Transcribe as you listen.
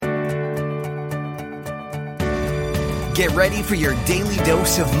Get ready for your daily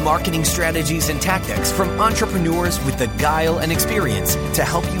dose of marketing strategies and tactics from entrepreneurs with the guile and experience to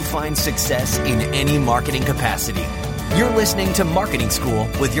help you find success in any marketing capacity. You're listening to Marketing School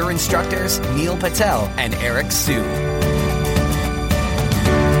with your instructors, Neil Patel and Eric Siu.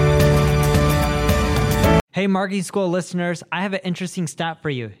 Hey, Marketing School listeners, I have an interesting stat for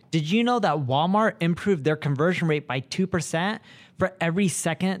you. Did you know that Walmart improved their conversion rate by 2% for every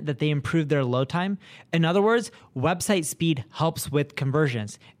second that they improved their load time? In other words, website speed helps with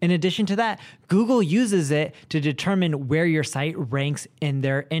conversions. In addition to that, Google uses it to determine where your site ranks in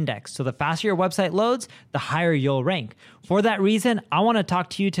their index. So the faster your website loads, the higher you'll rank. For that reason, I want to talk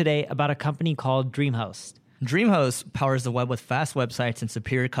to you today about a company called DreamHost. DreamHost powers the web with fast websites and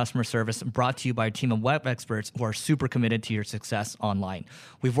superior customer service, brought to you by a team of web experts who are super committed to your success online.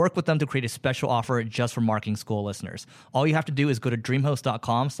 We've worked with them to create a special offer just for Marketing School listeners. All you have to do is go to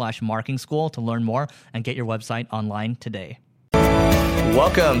dreamhost.com/marketing school to learn more and get your website online today.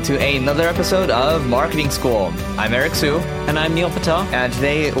 Welcome to another episode of Marketing School. I'm Eric Siu. And I'm Neil Patel. And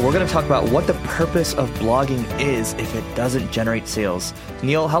today we're going to talk about what the purpose of blogging is if it doesn't generate sales.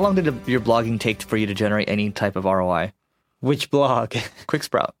 Neil, how long did your blogging take for you to generate any type of ROI? Which blog?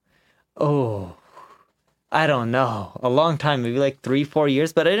 QuickSprout. Oh, I don't know. A long time, maybe like 3-4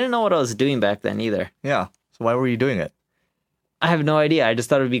 years, but I didn't know what I was doing back then either. Yeah. So why were you doing it? I have no idea. I just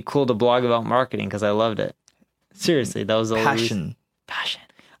thought it'd be cool to blog about marketing because I loved it. Seriously, that was the only reason. Passion.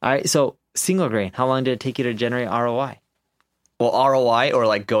 All right, so Single Grain, how long did it take you to generate ROI? Well, ROI or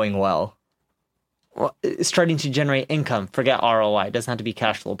like going well? Well, it's starting to generate income. Forget ROI. It doesn't have to be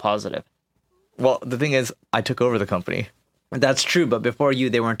cash flow positive. Well, the thing is, I took over the company. That's true, but before you,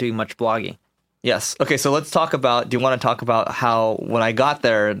 they weren't doing much blogging. Yes. Okay, so let's talk about, do you want to talk about how when I got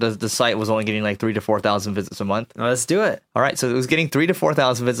there, the site was only getting like 3,000 to 4,000 visits a month? Let's do it. All right, so it was getting 3,000 to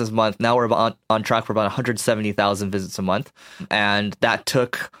 4,000 visits a month. Now we're on track for about 170,000 visits a month. And that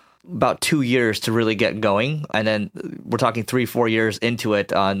took about 2 years to really get going. And then we're talking 3-4 years into it.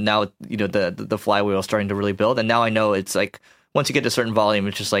 Now, you know, the flywheel is starting to really build. And now I know it's like, once you get to a certain volume,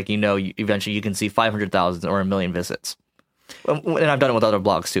 it's just like, you know, eventually you can see 500,000 or 1 million visits. And I've done it with other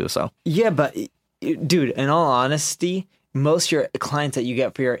blogs too, so. Yeah, but dude, in all honesty, most of your clients that you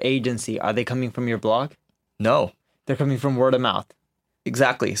get for your agency, are they coming from your blog? No. They're coming from word of mouth.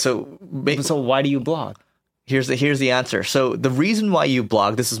 Exactly. So why do you blog? Here's the answer. So the reason why you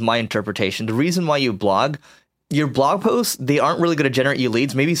blog, this is my interpretation, the reason why you blog, your blog posts, they aren't really going to generate you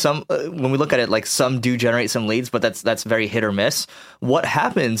leads. Maybe some, when we look at it, like some do generate some leads, but that's very hit or miss. What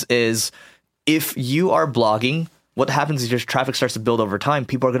happens is if you are blogging, what happens is your traffic starts to build over time.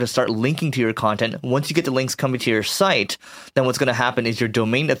 People are going to start linking to your content. Once you get the links coming to your site, then what's going to happen is your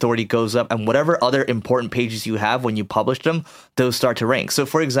domain authority goes up, and whatever other important pages you have when you publish them, those start to rank. So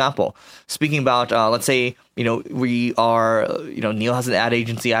for example, speaking about, let's say, you know, we are, you know, Neil has an ad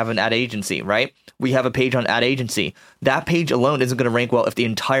agency, I have an ad agency, right? We have a page on ad agency. That page alone isn't going to rank well if the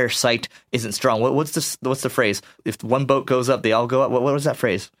entire site isn't strong. What's the phrase? If one boat goes up, they all go up. What was that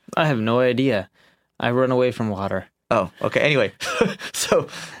phrase? I have no idea. I run away from water. Oh, okay. Anyway, so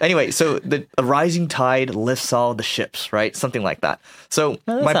the a rising tide lifts all the ships, right? Something like that. So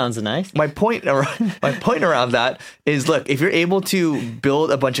that sounds nice. My point around that is, look, if you're able to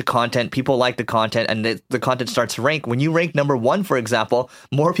build a bunch of content, people like the content, and the content starts to rank. When you rank number one, for example,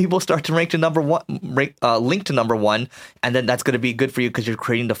 more people start to rank to number one, link to number one, and then that's going to be good for you because you're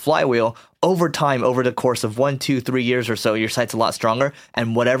creating the flywheel. Over time, over the course of 1, 2, 3 years or so, your site's a lot stronger.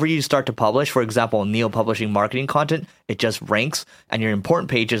 And whatever you start to publish, for example, Neil publishing marketing content, it just ranks. And your important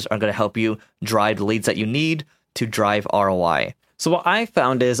pages are going to help you drive the leads that you need to drive ROI. So what I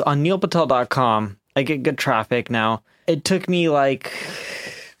found is on neilpatel.com, I get good traffic now. It took me like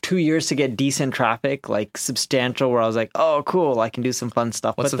 2 years to get decent traffic, like substantial, where I was like, oh, cool, I can do some fun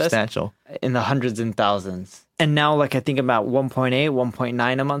stuff What's with substantial? This. In the hundreds and thousands. And now, like, I think about 1.8,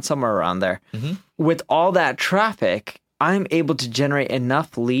 1.9 a month, somewhere around there. Mm-hmm. With all that traffic, I'm able to generate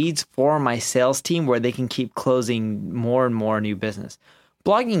enough leads for my sales team where they can keep closing more and more new business.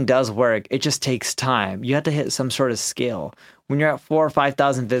 Blogging does work. It just takes time. You have to hit some sort of scale. When you're at 4,000 or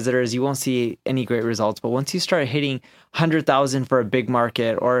 5,000 visitors, you won't see any great results. But once you start hitting 100,000 for a big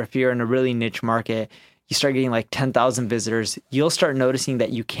market, or if you're in a really niche market, you start getting like 10,000 visitors, you'll start noticing that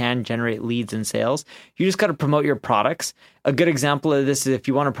you can generate leads and sales. You just got to promote your products. A good example of this is if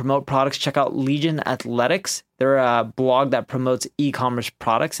you want to promote products, check out Legion Athletics. They're a blog that promotes e-commerce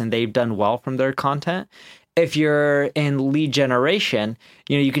products, and they've done well from their content. If you're in lead generation,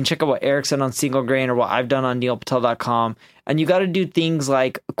 you can check out what Eric said on Single Grain or what I've done on neilpatel.com. And you got to do things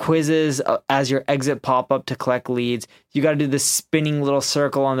like quizzes as your exit pop-up to collect leads. You got to do the spinning little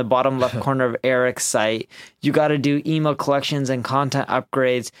circle on the bottom left corner of Eric's site. You got to do email collections and content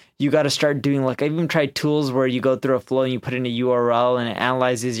upgrades. You got to start doing, I even tried tools where you go through a flow and you put in a URL and it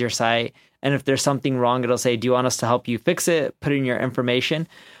analyzes your site. And if there's something wrong, it'll say, do you want us to help you fix it? Put in your information.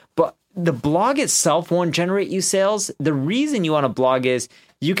 But the blog itself won't generate you sales. The reason you want to blog is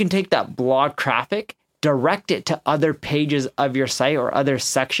you can take that blog traffic, direct it to other pages of your site or other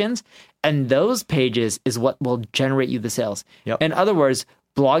sections, and those pages is what will generate you the sales. Yep. In other words,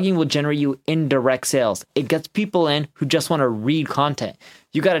 blogging will generate you indirect sales. It gets people in who just want to read content.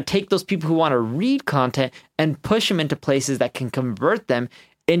 You got to take those people who want to read content and push them into places that can convert them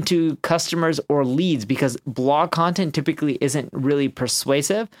into customers or leads, because blog content typically isn't really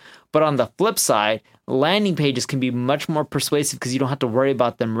persuasive. But on the flip side, landing pages can be much more persuasive because you don't have to worry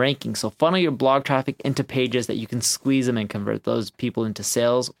about them ranking. So funnel your blog traffic into pages that you can squeeze them and convert those people into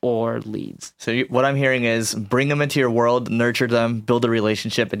sales or leads. So what I'm hearing is bring them into your world, nurture them, build a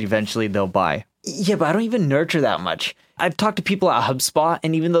relationship, and eventually they'll buy. Yeah, but I don't even nurture that much. I've talked to people at HubSpot,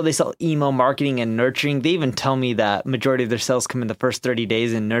 and even though they sell email marketing and nurturing, they even tell me that majority of their sales come in the first 30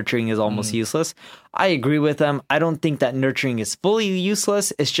 days and nurturing is almost useless. I agree with them. I don't think that nurturing is fully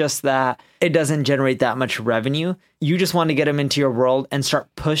useless. It's just that it doesn't generate that much revenue. You just want to get them into your world and start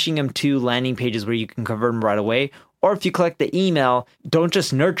pushing them to landing pages where you can convert them right away. Or if you collect the email, don't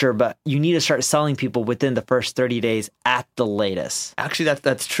just nurture, but you need to start selling people within the first 30 days at the latest. Actually,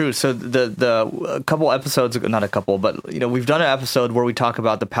 that's true. So the couple episodes, not a couple, but we've done an episode where we talk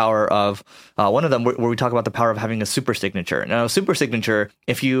about the power of one of them where we talk about the power of having a super signature. Now, a super signature,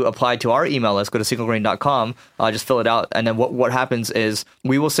 if you apply to our email list, go to singlegrain.com, just fill it out, and then what happens is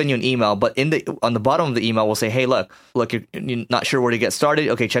we will send you an email, but on the bottom of the email we'll say, hey, look, you're not sure where to get started.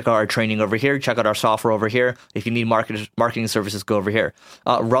 Okay, check out our training over here. Check out our software over here. If you need marketing services, go over here.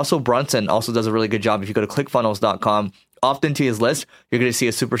 Russell Brunson also does a really good job. If you go to clickfunnels.com, often to his list, you're going to see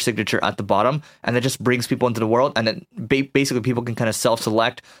a super signature at the bottom, and that just brings people into the world. And then basically people can kind of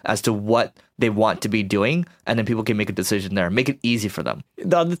self-select as to what they want to be doing, and then people can make a decision there. Make it easy for them.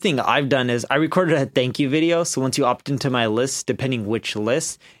 The other thing I've done is I recorded a thank you video. So once you opt into my list, depending which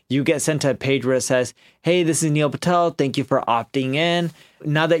list, you get sent to a page where it says, hey, this is Neil Patel. Thank you for opting in.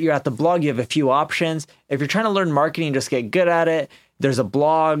 Now that you're at the blog, you have a few options. If you're trying to learn marketing, just get good at it. There's a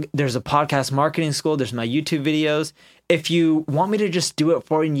blog, there's a podcast marketing school, there's my YouTube videos. If you want me to just do it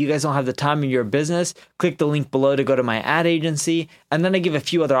for you and you guys don't have the time in your business, click the link below to go to my ad agency. And then I give a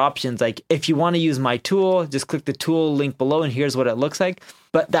few other options. Like if you want to use my tool, just click the tool link below and here's what it looks like.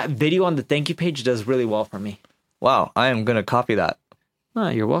 But that video on the thank you page does really well for me. Wow, I am going to copy that. Oh,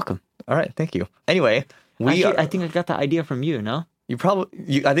 you're welcome. All right, thank you. Anyway, I think I got the idea from you, no?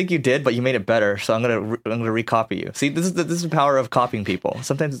 I think you did, but you made it better. So I'm gonna recopy you. See, this is the power of copying people.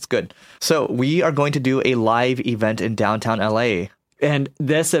 Sometimes it's good. So we are going to do a live event in downtown LA. And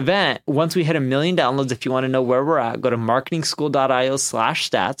this event, once we hit 1 million downloads, if you want to know where we're at, go to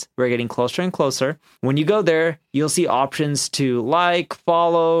marketingschool.io/stats. We're getting closer and closer. When you go there, you'll see options to like,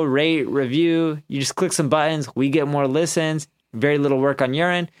 follow, rate, review. You just click some buttons. We get more listens. Very little work on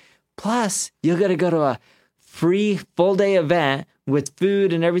your end. Plus, you'll get to go to a free full-day event with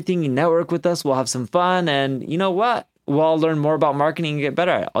food and everything. You network with us. We'll have some fun. And you know what? We'll all learn more about marketing and get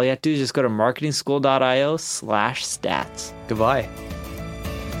better at it. All you have to do is just go to marketingschool.io/stats. Goodbye.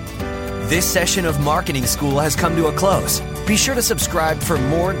 This session of Marketing School has come to a close. Be sure to subscribe for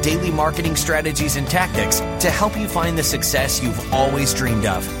more daily marketing strategies and tactics to help you find the success you've always dreamed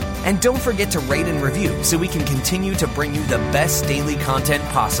of. And don't forget to rate and review so we can continue to bring you the best daily content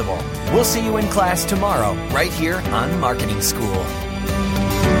possible. We'll see you in class tomorrow, right here on Marketing School.